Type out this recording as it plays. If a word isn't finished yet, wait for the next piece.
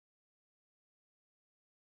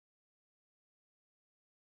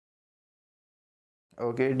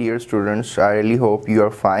Okay dear students, I really hope you are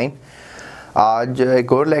fine. आज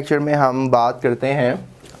एक और लेक्चर में हम बात करते हैं।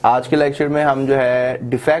 आज के लेक्चर में हम जो है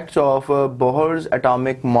defects of Bohr's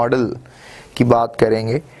atomic model की बात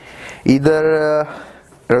करेंगे। इधर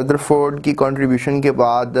रदरफोर्ड की कंट्रीब्यूशन के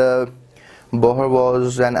बाद Bohr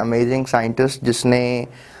was an amazing scientist जिसने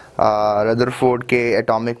रदरफोर्ड के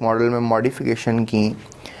एटॉमिक मॉडल में मॉडिफिकेशन की,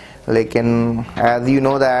 लेकिन as you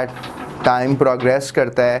know that time progress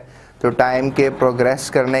करता है, तो टाइम के प्रोग्रेस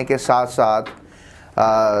करने के साथ साथ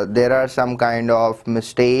there are some kind of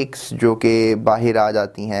mistakes जो कि बाहर आ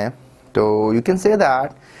जाती हैं। तो यू कैन से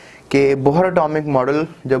दैट कि बोहर एटॉमिक मॉडल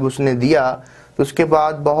जब उसने दिया तो उसके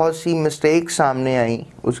बाद बहुत सी मिस्टेक्स सामने आई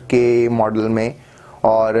उसके मॉडल में,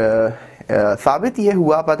 और साबित ये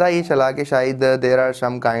हुआ, पता ये चला कि शायद there are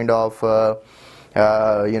some kind of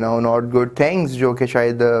not good things जो कि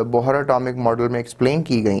शायद बोहर एटॉमिक मॉडल में एक्सप्लेन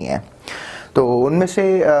की गई हैं। तो उनमें से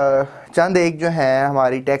चंद एक जो हैं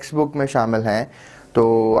हमारी टेक्स्ट बुक में शामिल हैं,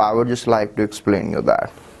 तो I would just like to explain you that.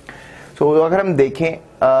 सो अगर हम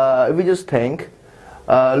देखें, we just think,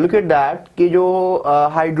 look at that कि जो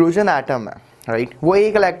हाइड्रोजन एटम है, राइट, वो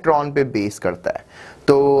एक इलेक्ट्रॉन पे बेस करता है।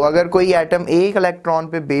 तो अगर कोई एटम एक इलेक्ट्रॉन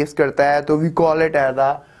पे बेस करता है तो we call it as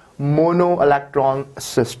a mono electron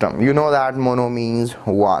system. You know that mono means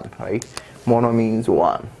one, right, mono means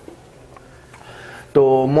one. तो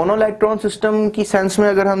मोनो इलेक्ट्रॉन सिस्टम की सेंस में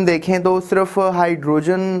अगर हम देखें तो सिर्फ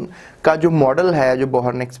हाइड्रोजन का जो मॉडल है जो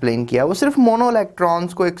बोहर ने एक्सप्लेन किया वो सिर्फ मोनो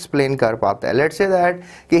इलेक्ट्रॉन्स को एक्सप्लेन कर पाता है। लेट्स से दैट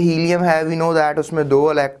कि हीलियम है, वी नो दैट उसमें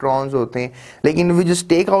दो इलेक्ट्रॉन्स होते हैं, लेकिन we just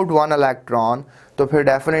take out one electron तो फिर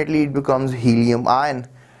definitely it becomes helium ion,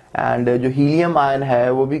 and जो हीलियम आयन है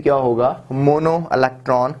वो भी क्या होगा, मोनो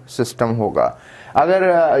इलेक्ट्रॉन सिस्टम होगा।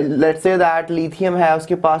 अगर लेट्स से दैट लिथियम है,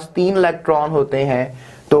 उसके पास 3 इलेक्ट्रॉन होते हैं,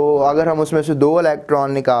 तो अगर हम उसमें से 2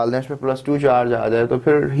 इलेक्ट्रॉन निकाल दें, उसमें +2 चार्ज आ जाए, तो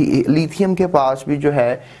फिर लिथियम के पास भी जो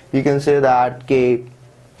है यू कैन से दैट के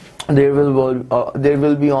there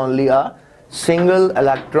will be only a single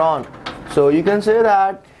electron. So you can say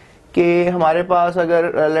that कि हमारे पास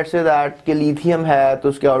अगर लेट्स से दैट कि लिथियम है तो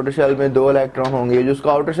उसके आउटर शेल में 2 इलेक्ट्रॉन होंगे, जो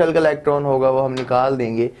उसका आउटर शेल का इलेक्ट्रॉन होगा वो हम निकाल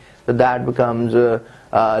देंगे, तो दैट बिकम्स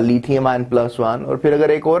लिथियम आयन +1। और फिर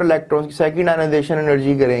अगर एक और इलेक्ट्रॉन की सेकंड आयनाइजेशन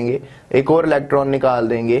एनर्जी करेंगे, एक और इलेक्ट्रॉन निकाल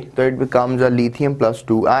देंगे, तो it becomes a lithium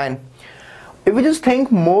 +2 ion. If we just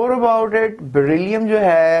think more about it, beryllium जो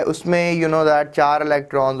है उसमें यू नो दैट 4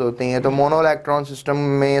 इलेक्ट्रॉन्स होते हैं, तो मोनो इलेक्ट्रॉन सिस्टम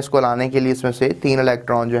में इसको लाने के लिए इसमें से 3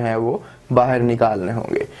 इलेक्ट्रॉन जो है वो बाहर निकालने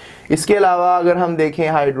होंगे। इसके अलावा अगर हम देखें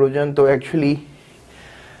हाइड्रोजन, तो एक्चुअली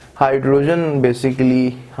हाइड्रोजन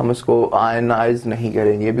बेसिकली हम इसको आयनाइज नहीं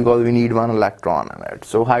करेंगे because we need 1 electron in it.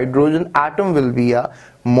 So hydrogen atom will be a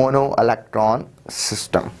mono electron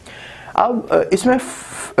system. अब इसमें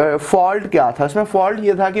फॉल्ट क्या था? इसमें फॉल्ट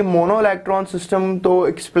ये था कि मोनो इलेक्ट्रॉन सिस्टम तो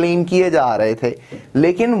एक्सप्लेन किए जा रहे थे,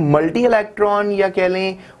 लेकिन मल्टी इलेक्ट्रॉन या कह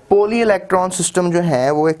लें पॉली इलेक्ट्रॉन सिस्टम जो है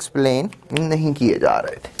वो एक्सप्लेन नहीं किए जा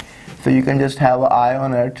रहे थे। So you can just have a I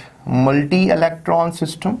on it, multi electron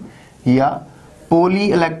system या पॉली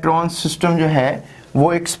इलेक्ट्रॉन सिस्टम जो है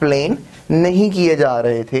वो एक्सप्लेन नहीं किए जा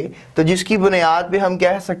रहे थे। तो जिसकी बुनियाद पे हम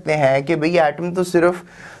कह सकते हैं कि भाई एटम तो सिर्फ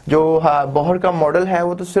जो बोहर का मॉडल है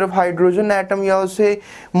वो तो सिर्फ हाइड्रोजन एटम या उससे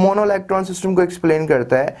मोनो इलेक्ट्रॉन सिस्टम को एक्सप्लेन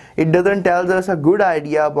करता है। It doesn't tells us a good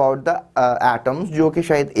idea about the atoms जो कि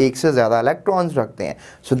शायद एक से ज्यादा इलेक्ट्रॉन्स रखते हैं।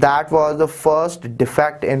 So that was the first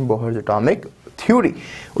defect in Bohr's atomic theory.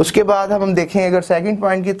 उसके बाद हम देखें अगर सेकंड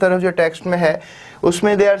पॉइंट की तरफ जो टेक्स्ट में है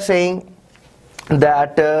उसमें दे आर सेइंग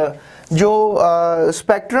दैट जो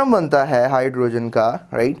स्पेक्ट्रम बनता है हाइड्रोजन का,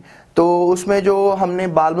 राइट, तो उसमें जो हमने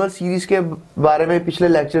बाल्मर सीरीज के बारे में पिछले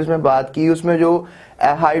लेक्चर्स में बात की, उसमें जो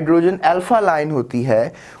हाइड्रोजन अल्फा लाइन होती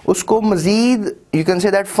है उसको मजीद you can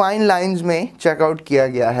say that fine lines में चेकआउट किया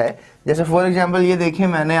गया है। जैसे फॉर एग्जांपल ये देखें,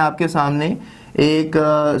 मैंने आपके सामने एक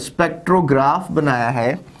स्पेक्ट्रोग्राफ बनाया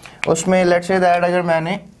है, उसमें लेट्स से दैट अगर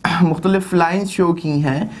मैंने मुख्तलिफ लाइंस शो की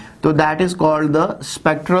हैं तो that is called the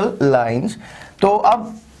spectral lines. तो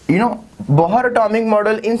अब you know Bohr atomic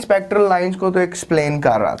model in spectral lines को तो एक्सप्लेन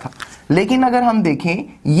कर रहा था, लेकिन अगर हम देखें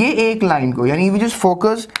ये एक लाइन को, यानी we just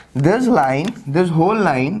focus this line, this whole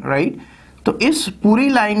line, right, तो इस पूरी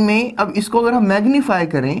लाइन में अब इसको अगर हम मैग्नीफाई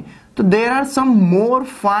करें तो there are some more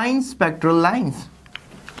fine spectral lines.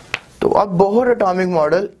 तो अब Bohr atomic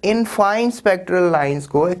model in fine spectral lines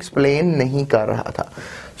को एक्सप्लेन नहीं कर रहा था।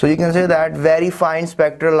 So you can say that very fine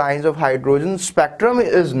spectral lines of hydrogen spectrum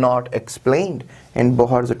is not explained in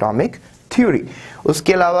Bohr's atomic theory.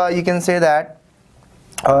 उसके अलावा you can say that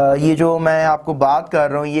ये जो मैं आपको बात कर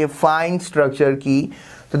रहा हूँ ये फाइन स्ट्रक्चर की,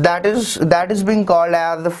 तो that is being called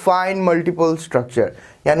as the fine multiple structure,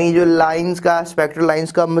 यानी जो लाइंस का स्पेक्ट्रल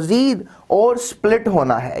लाइंस का मजीद और स्प्लिट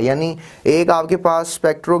होना है, यानी एक आपके पास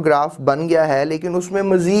स्पेक्ट्रोग्राफ बन गया है लेकिन उसमें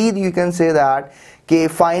मजीद यू कैन से दैट कि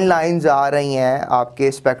फाइन लाइंस आ रही हैं आपके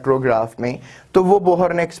स्पेक्ट्रोग्राफ में, तो वो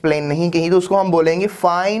बोहर ने एक्सप्लेन नहीं की, तो उसको हम बोलेंगे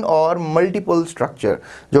फाइन और मल्टीपल स्ट्रक्चर,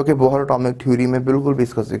 जो कि बोहर एटॉमिक थ्योरी में बिल्कुल भी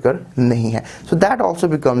इसका जिक्र नहीं है। So that also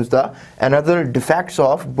becomes the another defects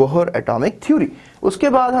of Bohr atomic theory. उसके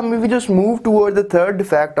बाद हम we just move toward the third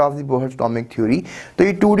defect of the Bohr atomic theory, तो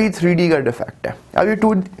ये 2D 3D का डिफेक्ट है। अब ये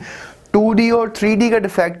 2D और 3D का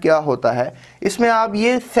डिफेक्ट क्या होता है, इसमें आप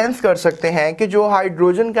ये सेंस कर सकते हैं कि जो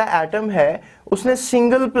हाइड्रोजन का एटम है उसने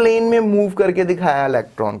सिंगल प्लेन में मूव करके दिखाया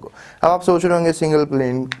इलेक्ट्रॉन को। अब आप सोच रहे होंगे सिंगल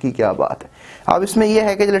प्लेन की क्या बात है। अब इसमें यह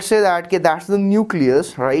है कि लेट्स से दैट कि that's the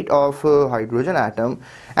nucleus right of hydrogen atom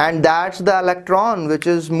and that's the electron which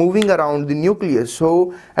is moving around the nucleus. So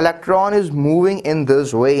electron is moving in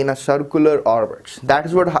this way in a circular orbit. That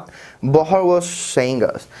is what Bohr was saying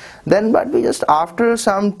us. Then but we just after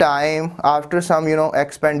some time, after some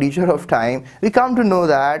expenditure of time, we come to know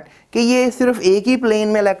that कि ये सिर्फ एक ही plane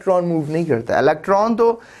में electron move नहीं करता। Electron तो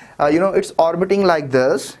it's orbiting like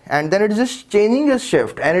this and then it is just changing its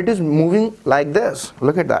shift and it is moving like this.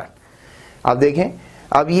 Look at that. आप देखें,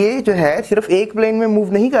 अब ये जो है सिर्फ एक प्लेन में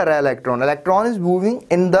मूव नहीं कर रहा है electron, electron is moving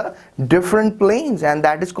in the different plains and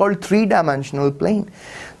that is called 3 dimensional plane.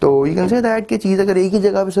 तो यू कैन से दैट कि चीज़ अगर एक ही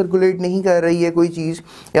जगह पे सर्कुलेट नहीं कर रही है कोई चीज़,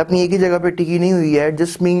 या अपनी एक ही जगह पे टिकी नहीं हुई है,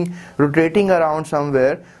 just mean rotating around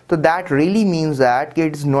somewhere, तो दैट रियली मीन्स दैट कि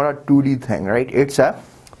it is not a 2D thing, right, it's a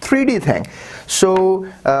 3D thing. So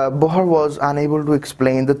Bohr was unable to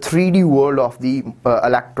explain the 3D world of the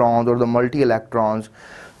electrons or the multi-electrons.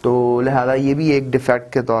 तो लिहाजा ये भी एक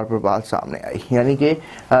defect के तौर पर बात सामने आई, यानी कि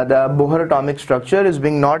the Bohr atomic structure is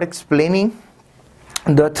being not explaining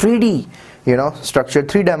the 3D structure,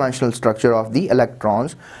 3-dimensional structure of the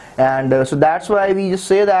electrons, and so that's why we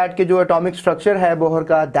just say that कि जो atomic structure है बोहर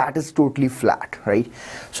का, that is totally flat, right?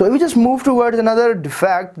 So we just move towards another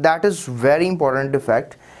defect that is very important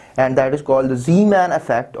defect, and that is called the Z-man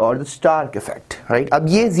effect or the Stark effect, right? अब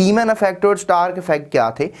ये Z-man effect और Stark effect क्या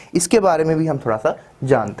थे, इसके बारे में भी हम थोड़ा सा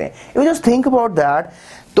जानते हैं। If you just think about that,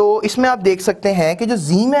 तो इसमें आप देख सकते हैं कि जो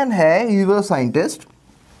Z-man है, he was a scientist।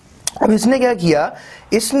 अब इसने क्या किया,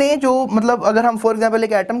 इसने जो मतलब अगर हम फॉर एग्जांपल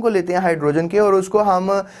एक एटम को लेते हैं हाइड्रोजन के और उसको हम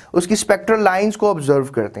उसकी स्पेक्ट्रल लाइंस को ऑब्जर्व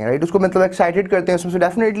करते हैं, राइट, उसको मतलब एक्साइटेड करते हैं, उसमें से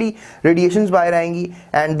डेफिनेटली रेडिएशंस बाहर आएंगी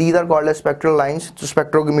and these are called as spectral lines, तो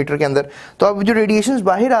स्पेक्ट्रोमीटर के अंदर। तो अब जो रेडिएशंस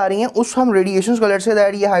बाहर आ रही हैं उस हम रेडिएशंस को लेट्स से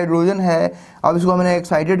दैट ये हाइड्रोजन है, अब इसको हमने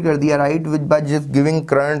एक्साइटेड कर दिया, right, with by just giving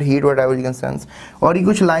current heat whatever you can sense, और ये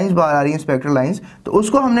कुछ लाइंस बाहर आ रही हैं स्पेक्ट्रल लाइंस, तो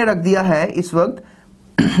उसको हमने रख दिया है इस वक्त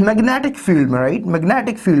मैग्नेटिक फील्ड में, राइट,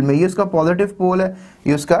 मैग्नेटिक फील्ड में। ये इसका पॉजिटिव पोल है,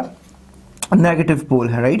 ये उसका नेगेटिव पोल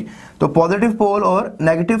है, राइट। तो पॉजिटिव पोल और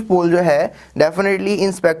नेगेटिव पोल जो है डेफिनेटली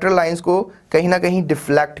इन स्पेक्ट्रल लाइंस को कहीं ना कहीं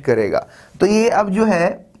डिफ्लेक्ट करेगा। तो ये अब जो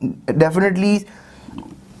है डेफिनेटली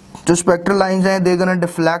जो स्पेक्ट्रल लाइंस हैं they gonna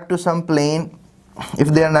deflect to some plane, if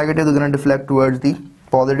they are negative they gonna deflect towards the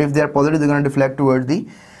positive, if they are positive they gonna deflect towards the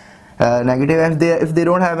negative. If they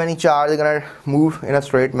don't have any charge, they're gonna move in a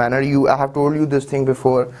straight manner. I have told you this thing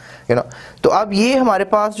before, तो अब ये हमारे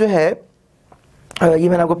पास जो है ये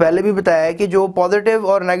मैंने आपको पहले भी बताया है कि जो पॉजिटिव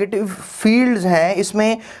और नेगेटिव फील्ड्स हैं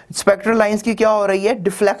इसमें स्पेक्ट्रल लाइंस की क्या हो रही है,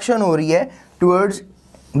 डिफ्लेक्शन हो रही है टुवर्ड्स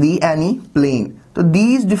द एनी प्लेन। तो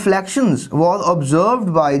these deflections was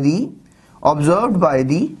observed by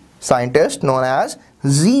the scientist known as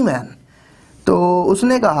Z-man। तो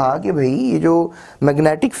उसने कहा कि भाई ये जो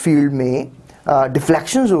मैग्नेटिक फील्ड में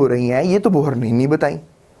डिफ्लेक्शंस हो रही हैं ये तो बोहर ने नहीं बताई,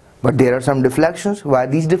 but there are some deflections, why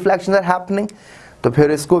these deflections are happening. तो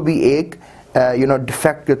फिर इसको भी एक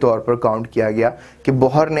डिफेक्ट के तौर पर काउंट किया गया कि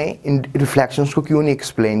बोहर ने इन रिफ्लेक्शंस को क्यों नहीं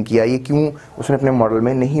एक्सप्लेन किया, ये क्यों उसने अपने मॉडल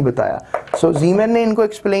में नहीं बताया। सो Z-man ने इनको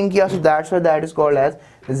एक्सप्लेन किया, so that's why that is called as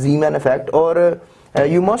Z-man effect. और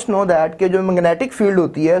यू मस्ट नो दैट कि जो मैग्नेटिक फील्ड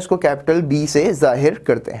होती है उसको कैपिटल B से जाहिर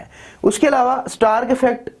करते हैं। उसके अलावा स्टार्क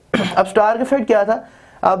इफेक्ट, अब स्टार्क इफेक्ट क्या था,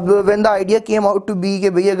 अब when the idea came out to be कि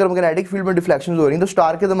भाई अगर मैग्नेटिक फील्ड में डिफ्लेक्शंस हो रही हैं तो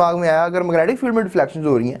स्टार के दिमाग में आया अगर मैग्नेटिक फील्ड में डिफ्लेक्शंस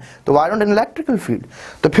हो रही हैं तो why not an electrical field.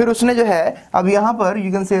 तो फिर उसने जो है अब यहाँ पर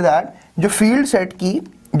यू कैन से दैट जो फील्ड सेट की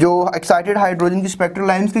जो एक्साइटेड हाइड्रोजन की स्पेक्ट्रल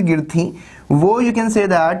लाइंस के गिर्द थी वो यू कैन से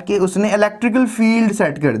दैट कि उसने इलेक्ट्रिकल फील्ड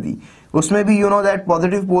सेट कर दी, उसमें भी you know that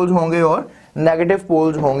positive poles होंगे और नेगेटिव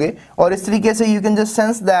पोल्स होंगे, और इस तरीके से you can just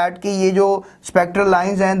sense that कि ये जो स्पेक्ट्रल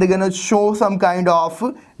लाइंस हैं they gonna show some kind of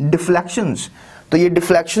deflections. तो ये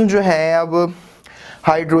डिफ्लेक्शन जो है अब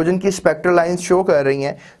हाइड्रोजन की स्पेक्ट्रल लाइंस शो कर रही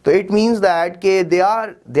हैं, तो इट मींस दैट कि they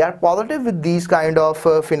are positive with these kind of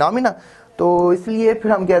phenomena. तो इसलिए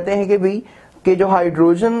फिर हम कहते हैं कि भाई कि जो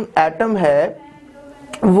हाइड्रोजन एटम है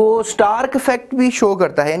वो स्टार्क इफेक्ट भी शो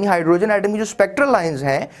करता है, यानी हाइड्रोजन एटम की जो स्पेक्ट्रल लाइंस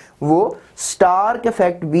हैं वो स्टार्क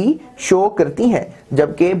इफेक्ट भी शो करती हैं,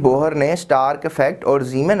 जबकि बोहर ने स्टार्क इफेक्ट और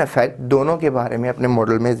जीमन इफेक्ट दोनों के बारे में अपने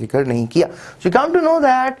मॉडल में जिक्र नहीं किया। So you come to know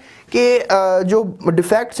that कि जो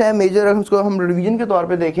डिफेक्ट्स हैं मेजर, अगर उसको हम रिवीजन के तौर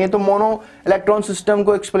पे देखें तो मोनो इलेक्ट्रॉन सिस्टम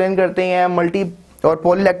को एक्सप्लेन करते हैं, मल्टी और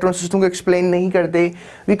पॉली इलेक्ट्रॉन सिस्टम को एक्सप्लेन नहीं करते।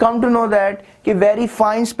 We come to know that कि वेरी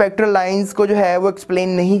फाइन स्पेक्ट्रल लाइंस को जो है वो एक्सप्लेन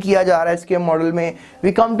नहीं किया जा रहा है इसके मॉडल में।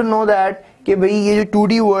 We come to know that कि भाई ये जो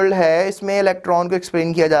 2D वर्ल्ड है इसमें इलेक्ट्रॉन को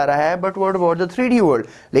एक्सप्लेन किया जा रहा है, but what about the 3D world,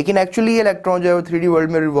 लेकिन एक्चुअली ये इलेक्ट्रॉन जो है वो 3D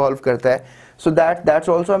वर्ल्ड में रिवॉल्व करता है। So that's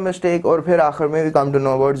also a mistake. और फिर आखिर में we come to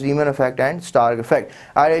know about जीमन effect and Stark effect.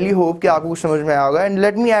 I really hope कि आपको कुछ समझ में आया होगा। And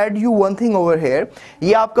let me add you one thing over here,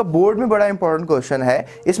 ये आपका बोर्ड में बड़ा इंपॉर्टेंट क्वेश्चन है।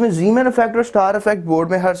 इसमें जीमन इफेक्ट और स्टार इफेक्ट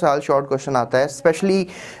बोर्ड में हर साल शॉर्ट क्वेश्चन आता है, specially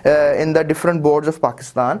in the different boards of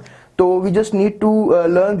Pakistan. So we just need to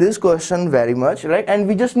learn this question very much, right?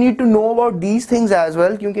 And we just need to know about these things as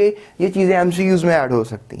well, क्योंकि ये चीजें MCQs में add हो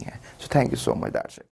सकती हैं। So thank you so much, that's it.